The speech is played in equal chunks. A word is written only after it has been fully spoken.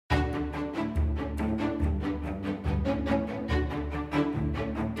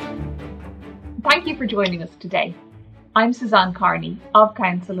Thank you for joining us today. I'm Suzanne Carney, of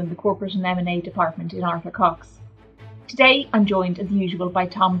Counsel in the Corporate and M&A Department in Arthur Cox. Today I'm joined as usual by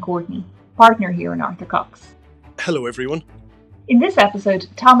Tom Courtney, partner here in Arthur Cox. Hello everyone. In this episode,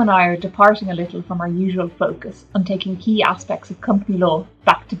 Tom and I are departing a little from our usual focus on taking key aspects of company law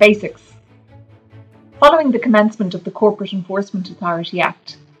back to basics. Following the commencement of the Corporate Enforcement Authority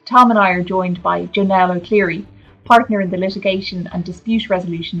Act, Tom and I are joined by Jonelle O'Clery, partner in the Litigation and Dispute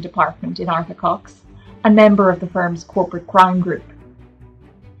Resolution Department in Arthur Cox, and member of the firm's Corporate Crime Group.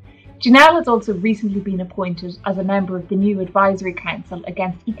 Jonelle has also recently been appointed as a member of the new Advisory Council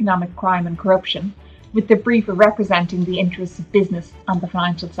Against Economic Crime and Corruption, with the brief of representing the interests of business and the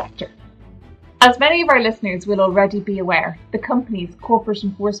financial sector. As many of our listeners will already be aware, the company's Corporate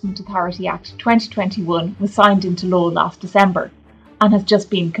Enforcement Authority Act 2021 was signed into law last December and has just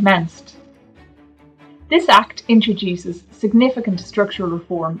been commenced. This Act introduces significant structural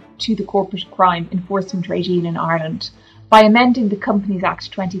reform to the corporate crime enforcement regime in Ireland by amending the Companies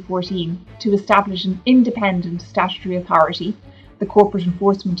Act 2014 to establish an independent statutory authority, the Corporate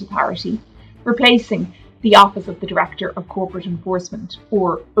Enforcement Authority, replacing the Office of the Director of Corporate Enforcement,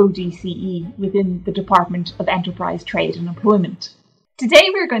 or ODCE, within the Department of Enterprise, Trade and Employment. Today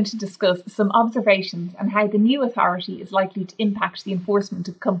we are going to discuss some observations on how the new authority is likely to impact the enforcement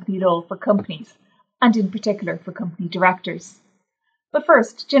of company law for companies, and in particular for company directors. But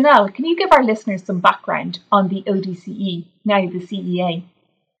first, Jonelle, can you give our listeners some background on the ODCE, now the CEA?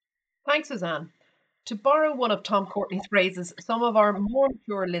 Thanks, Suzanne. To borrow one of Tom Courtney's phrases, some of our more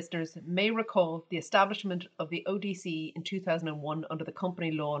mature listeners may recall the establishment of the ODCE in 2001 under the Company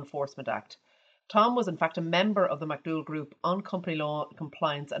Law Enforcement Act. Tom was in fact a member of the McDougall Group on Company Law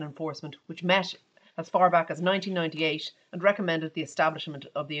Compliance and Enforcement, which met as far back as 1998 and recommended the establishment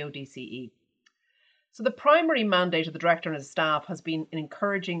of the ODCE. So the primary mandate of the Director and his staff has been in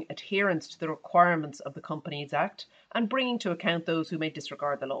encouraging adherence to the requirements of the Companies Act and bringing to account those who may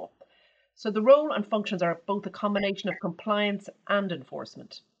disregard the law. So the role and functions are both a combination of compliance and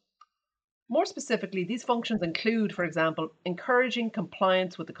enforcement. More specifically, these functions include, for example, encouraging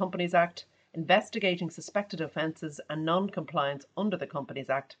compliance with the Companies Act, investigating suspected offences and non-compliance under the Companies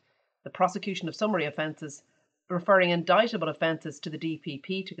Act, the prosecution of summary offences, referring indictable offences to the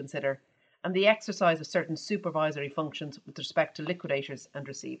DPP to consider, and the exercise of certain supervisory functions with respect to liquidators and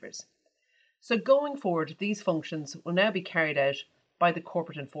receivers. So going forward, these functions will now be carried out by the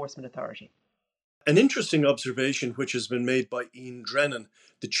Corporate Enforcement Authority. An interesting observation which has been made by Ian Drennan,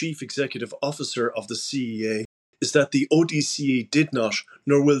 the Chief Executive Officer of the CEA, is that the ODCE did not,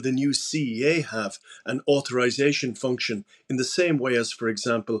 nor will the new CEA have, an authorisation function in the same way as, for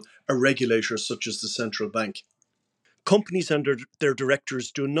example, a regulator such as the central bank. Companies and their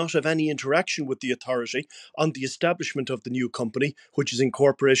directors do not have any interaction with the authority on the establishment of the new company, which is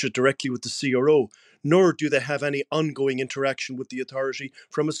incorporated directly with the CRO, nor do they have any ongoing interaction with the authority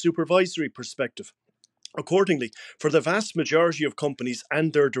from a supervisory perspective. Accordingly, for the vast majority of companies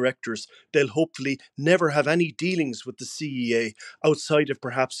and their directors, they'll hopefully never have any dealings with the CEA outside of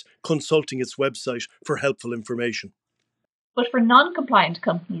perhaps consulting its website for helpful information. But for non-compliant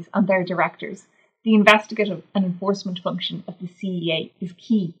companies and their directors, the investigative and enforcement function of the CEA is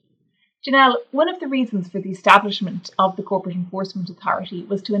key. Jonelle, one of the reasons for the establishment of the Corporate Enforcement Authority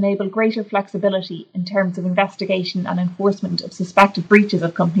was to enable greater flexibility in terms of investigation and enforcement of suspected breaches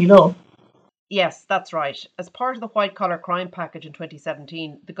of company law. Yes, that's right. As part of the White Collar Crime Package in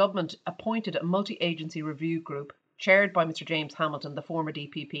 2017, the government appointed a multi-agency review group chaired by Mr James Hamilton, the former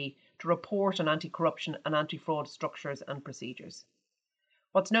DPP, to report on anti-corruption and anti-fraud structures and procedures.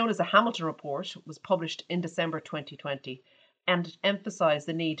 What's known as the Hamilton Report was published in December 2020 and emphasised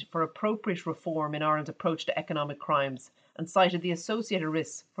the need for appropriate reform in Ireland's approach to economic crimes and cited the associated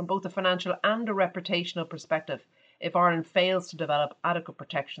risks from both a financial and a reputational perspective if Ireland fails to develop adequate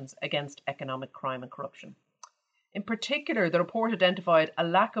protections against economic crime and corruption. In particular, the report identified a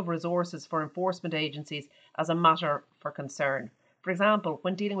lack of resources for enforcement agencies as a matter for concern. For example,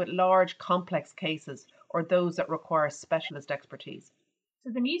 when dealing with large, complex cases or those that require specialist expertise. So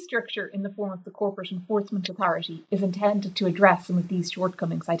the new structure in the form of the Corporate Enforcement Authority is intended to address some of these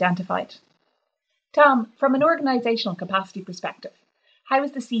shortcomings identified. Tom, from an organisational capacity perspective, how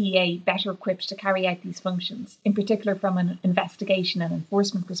is the CEA better equipped to carry out these functions, in particular from an investigation and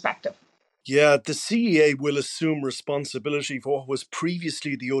enforcement perspective? Yeah, the CEA will assume responsibility for what was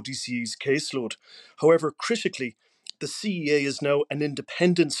previously the ODCE's caseload. However, critically, the CEA is now an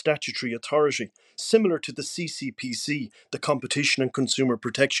independent statutory authority, similar to the CCPC, the Competition and Consumer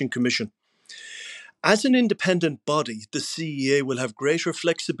Protection Commission. As an independent body, the CEA will have greater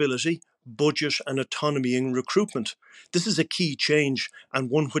flexibility, budget and autonomy in recruitment. This is a key change and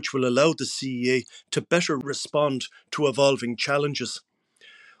one which will allow the CEA to better respond to evolving challenges.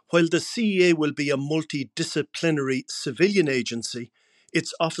 While the CEA will be a multidisciplinary civilian agency,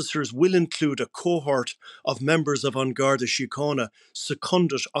 its officers will include a cohort of members of An Garda Síochána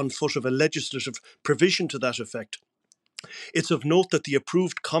seconded on foot of a legislative provision to that effect. It's of note that the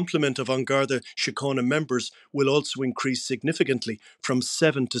approved complement of An Garda Síochána members will also increase significantly from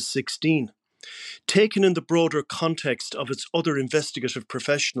 7 to 16. Taken in the broader context of its other investigative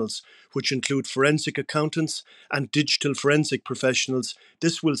professionals, which include forensic accountants and digital forensic professionals,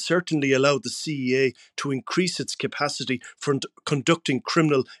 this will certainly allow the CEA to increase its capacity for conducting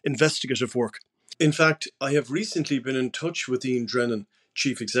criminal investigative work. In fact, I have recently been in touch with Ian Drennan,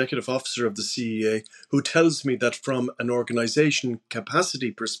 Chief Executive Officer of the CEA, who tells me that from an organisation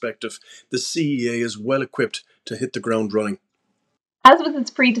capacity perspective, the CEA is well equipped to hit the ground running. As with its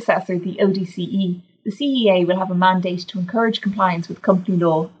predecessor, the ODCE, the CEA will have a mandate to encourage compliance with company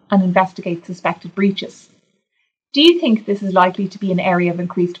law and investigate suspected breaches. Do you think this is likely to be an area of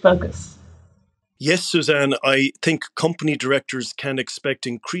increased focus? Yes, Suzanne, I think company directors can expect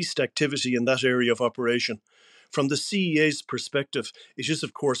increased activity in that area of operation. From the CEA's perspective, it is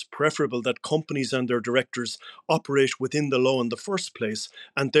of course preferable that companies and their directors operate within the law in the first place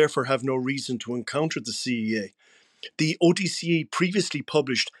and therefore have no reason to encounter the CEA. The ODCE previously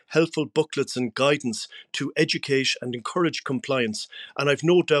published helpful booklets and guidance to educate and encourage compliance, and I've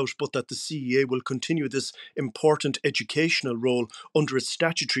no doubt but that the CEA will continue this important educational role under its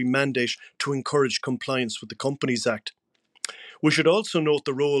statutory mandate to encourage compliance with the Companies Act. We should also note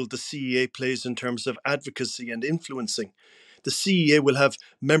the role the CEA plays in terms of advocacy and influencing. The CEA will have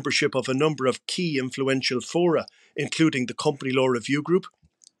membership of a number of key influential fora, including the Company Law Review Group,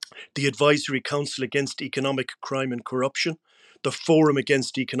 the Advisory Council Against Economic Crime and Corruption, the Forum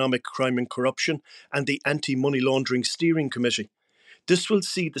Against Economic Crime and Corruption, and the Anti-Money Laundering Steering Committee. This will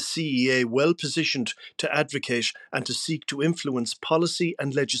see the CEA well positioned to advocate and to seek to influence policy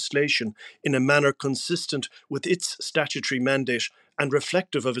and legislation in a manner consistent with its statutory mandate and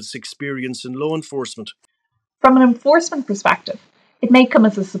reflective of its experience in law enforcement. From an enforcement perspective, it may come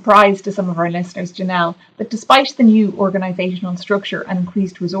as a surprise to some of our listeners, Janelle, that despite the new organisational structure and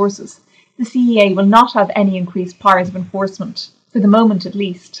increased resources, the CEA will not have any increased powers of enforcement, for the moment at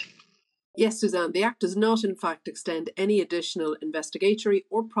least. Yes, Suzanne, the Act does not in fact extend any additional investigatory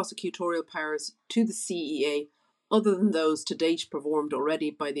or prosecutorial powers to the CEA other than those to date performed already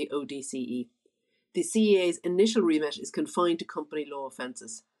by the ODCE. The CEA's initial remit is confined to company law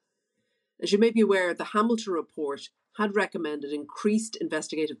offences. As you may be aware, the Hamilton Report had recommended increased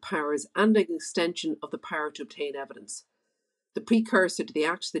investigative powers and an extension of the power to obtain evidence. The precursor to the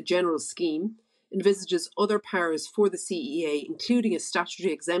Act, the General Scheme, envisages other powers for the CEA, including a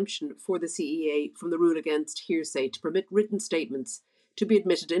statutory exemption for the CEA from the rule against hearsay to permit written statements to be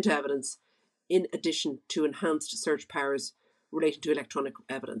admitted into evidence, in addition to enhanced search powers relating to electronic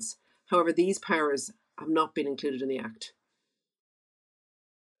evidence. However, these powers have not been included in the Act.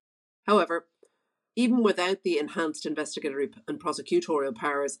 However, even without the enhanced investigatory and prosecutorial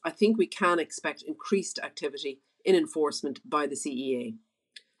powers, I think we can expect increased activity in enforcement by the CEA.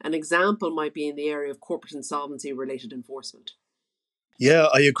 An example might be in the area of corporate insolvency related enforcement. Yeah,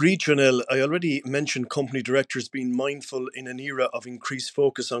 I agree, Janelle. I already mentioned company directors being mindful in an era of increased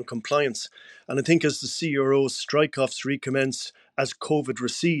focus on compliance. And I think as the CRO's strike-offs recommence as COVID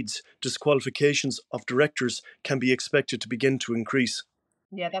recedes, disqualifications of directors can be expected to begin to increase.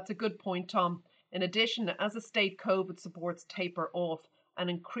 Yeah, that's a good point, Tom. In addition, as the state COVID supports taper off, an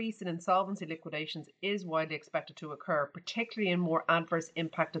increase in insolvency liquidations is widely expected to occur, particularly in more adverse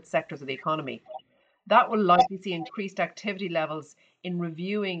impacted sectors of the economy. That will likely see increased activity levels in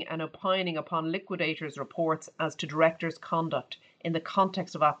reviewing and opining upon liquidators' reports as to directors' conduct in the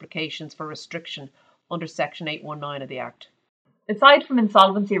context of applications for restriction under Section 819 of the Act. Aside from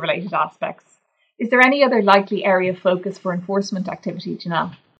insolvency-related aspects, is there any other likely area of focus for enforcement activity,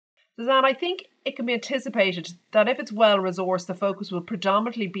 Janelle? Suzanne, I think it can be anticipated that if it's well resourced, the focus will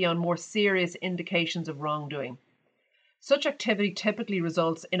predominantly be on more serious indications of wrongdoing. Such activity typically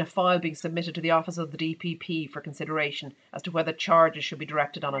results in a file being submitted to the Office of the DPP for consideration as to whether charges should be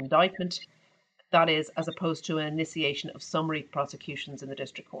directed on indictment, that is, as opposed to an initiation of summary prosecutions in the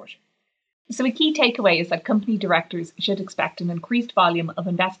District Court. So a key takeaway is that company directors should expect an increased volume of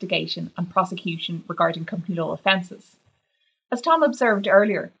investigation and prosecution regarding company law offences. As Tom observed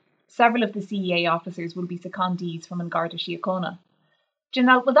earlier, several of the CEA officers will be secondees from An Garda Síochána.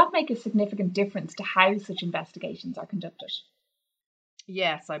 Janelle, will that make a significant difference to how such investigations are conducted?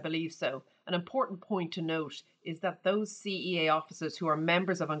 Yes, I believe so. An important point to note is that those CEA officers who are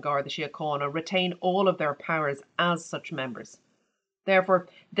members of An Garda Síochána retain all of their powers as such members. Therefore,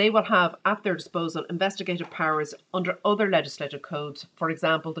 they will have at their disposal investigative powers under other legislative codes, for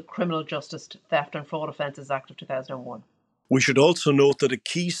example, the Criminal Justice Theft and Fraud Offences Act of 2001. We should also note that a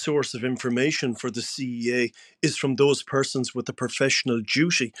key source of information for the CEA is from those persons with the professional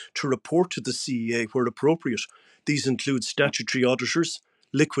duty to report to the CEA where appropriate. These include statutory auditors,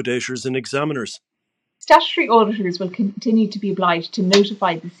 liquidators and examiners. Statutory auditors will continue to be obliged to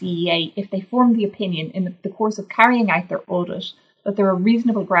notify the CEA if they form the opinion in the course of carrying out their audit that there are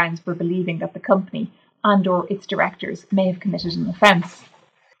reasonable grounds for believing that the company and/or its directors may have committed an offence.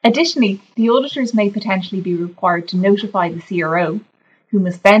 Additionally, the auditors may potentially be required to notify the CRO, who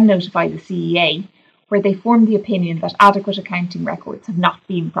must then notify the CEA, where they form the opinion that adequate accounting records have not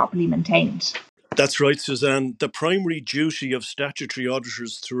been properly maintained. That's right, Suzanne. The primary duty of statutory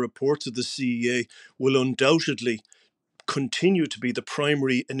auditors to report to the CEA will undoubtedly continue to be the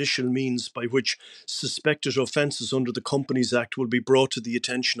primary initial means by which suspected offences under the Companies Act will be brought to the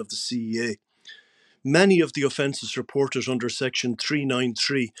attention of the CEA. Many of the offences reported under Section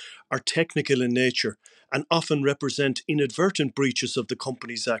 393 are technical in nature and often represent inadvertent breaches of the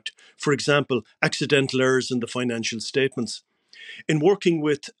Companies Act, for example, accidental errors in the financial statements. In working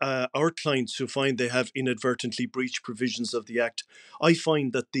with our clients who find they have inadvertently breached provisions of the Act, I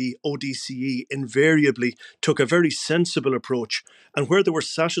find that the ODCE invariably took a very sensible approach, and where they were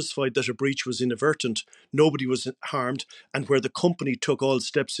satisfied that a breach was inadvertent, nobody was harmed, and where the company took all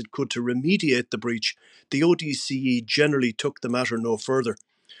steps it could to remediate the breach, the ODCE generally took the matter no further.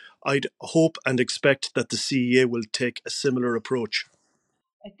 I'd hope and expect that the CEA will take a similar approach.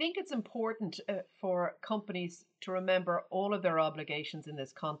 I think it's important for companies to remember all of their obligations in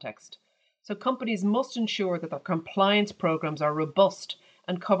this context. So companies must ensure that their compliance programs are robust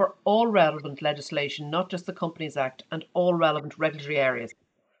and cover all relevant legislation, not just the Companies Act, and all relevant regulatory areas.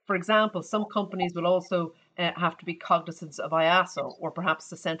 For example, some companies will also have to be cognizant of IASO, or perhaps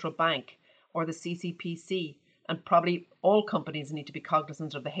the Central Bank or the CCPC, and probably all companies need to be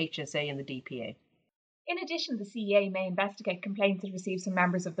cognizant of the HSA and the DPA. In addition, the CEA may investigate complaints it receives from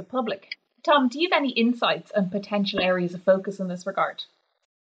members of the public. Tom, do you have any insights on potential areas of focus in this regard?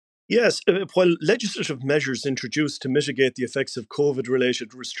 Yes, while legislative measures introduced to mitigate the effects of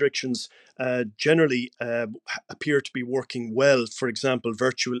COVID-related restrictions generally appear to be working well, for example,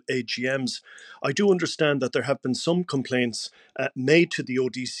 virtual AGMs, I do understand that there have been some complaints made to the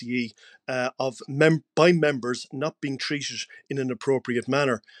ODCE by members not being treated in an appropriate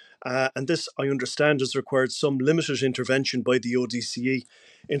manner. And this, I understand, has required some limited intervention by the ODCE.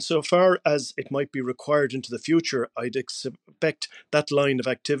 Insofar as it might be required into the future, I'd expect that line of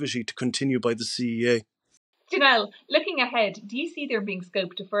activity to continue by the CEA. Janelle, looking ahead, do you see there being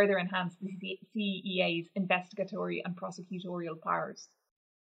scope to further enhance the CEA's investigatory and prosecutorial powers?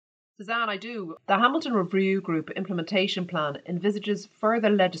 Suzanne, I do. The Hamilton Review Group Implementation Plan envisages further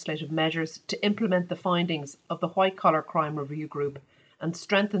legislative measures to implement the findings of the White Collar Crime Review Group and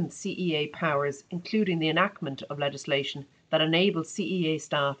strengthen CEA powers, including the enactment of legislation that enables CEA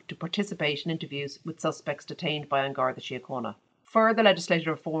staff to participate in interviews with suspects detained by An Garda Síochána. Further legislative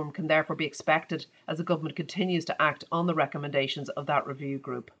reform can therefore be expected as the government continues to act on the recommendations of that review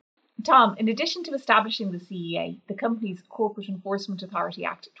group. Tom, in addition to establishing the CEA, the company's Corporate Enforcement Authority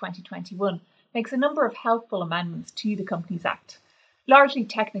Act 2021 makes a number of helpful amendments to the Companies Act, largely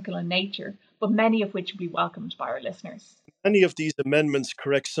technical in nature, but many of which will be welcomed by our listeners. Many of these amendments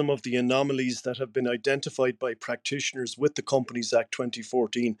correct some of the anomalies that have been identified by practitioners with the Companies Act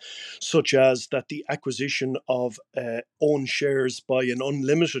 2014, such as that the acquisition of own shares by an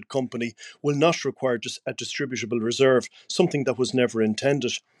unlimited company will not require a distributable reserve, something that was never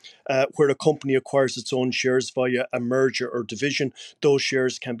intended. Where a company acquires its own shares via a merger or division, those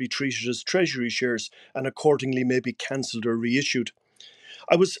shares can be treated as treasury shares and accordingly may be cancelled or reissued.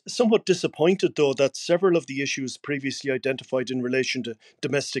 I was somewhat disappointed, though, that several of the issues previously identified in relation to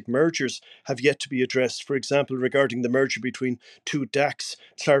domestic mergers have yet to be addressed. For example, regarding the merger between two DACs,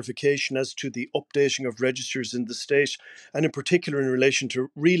 clarification as to the updating of registers in the state, and in particular in relation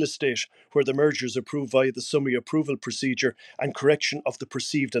to real estate, where the merger is approved via the summary approval procedure, and correction of the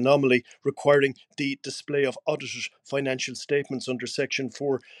perceived anomaly requiring the display of audited financial statements under Section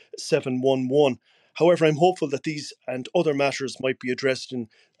 4711. However, I'm hopeful that these and other matters might be addressed in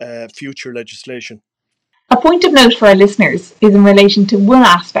future legislation. A point of note for our listeners is in relation to one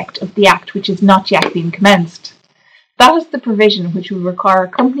aspect of the Act which has not yet been commenced. That is the provision which will require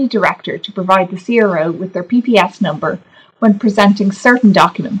a company director to provide the CRO with their PPS number when presenting certain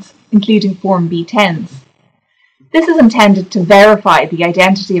documents, including Form B10s. This is intended to verify the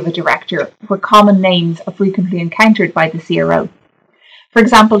identity of a director where common names are frequently encountered by the CRO. For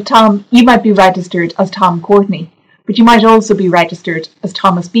example, Tom, you might be registered as Tom Courtney, but you might also be registered as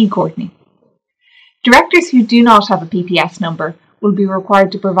Thomas B. Courtney. Directors who do not have a PPS number will be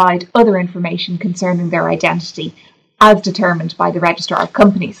required to provide other information concerning their identity as determined by the Registrar of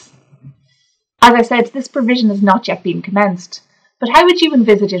Companies. As I said, this provision has not yet been commenced, but how would you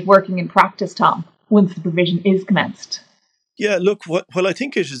envisage it working in practice, Tom, once the provision is commenced? Yeah, look, while I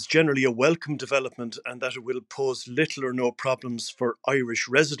think it is generally a welcome development and that it will pose little or no problems for Irish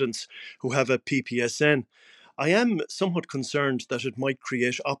residents who have a PPSN, I am somewhat concerned that it might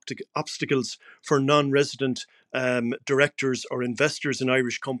create obstacles for non-resident directors or investors in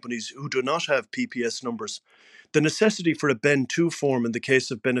Irish companies who do not have PPS numbers. The necessity for a BEN 2 form in the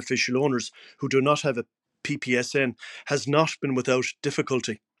case of beneficial owners who do not have a PPSN has not been without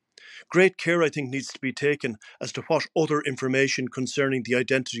difficulty. Great care, I think, needs to be taken as to what other information concerning the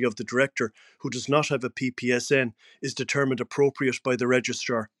identity of the director who does not have a PPSN is determined appropriate by the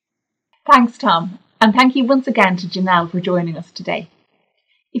registrar. Thanks, Tom, and thank you once again to Janelle for joining us today.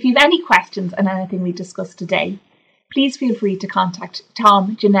 If you have any questions on anything we discussed today, please feel free to contact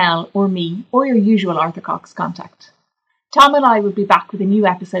Tom, Janelle, or me, or your usual Arthur Cox contact. Tom and I will be back with a new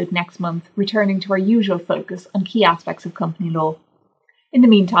episode next month, returning to our usual focus on key aspects of company law. In the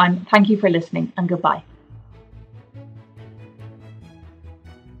meantime, thank you for listening and goodbye.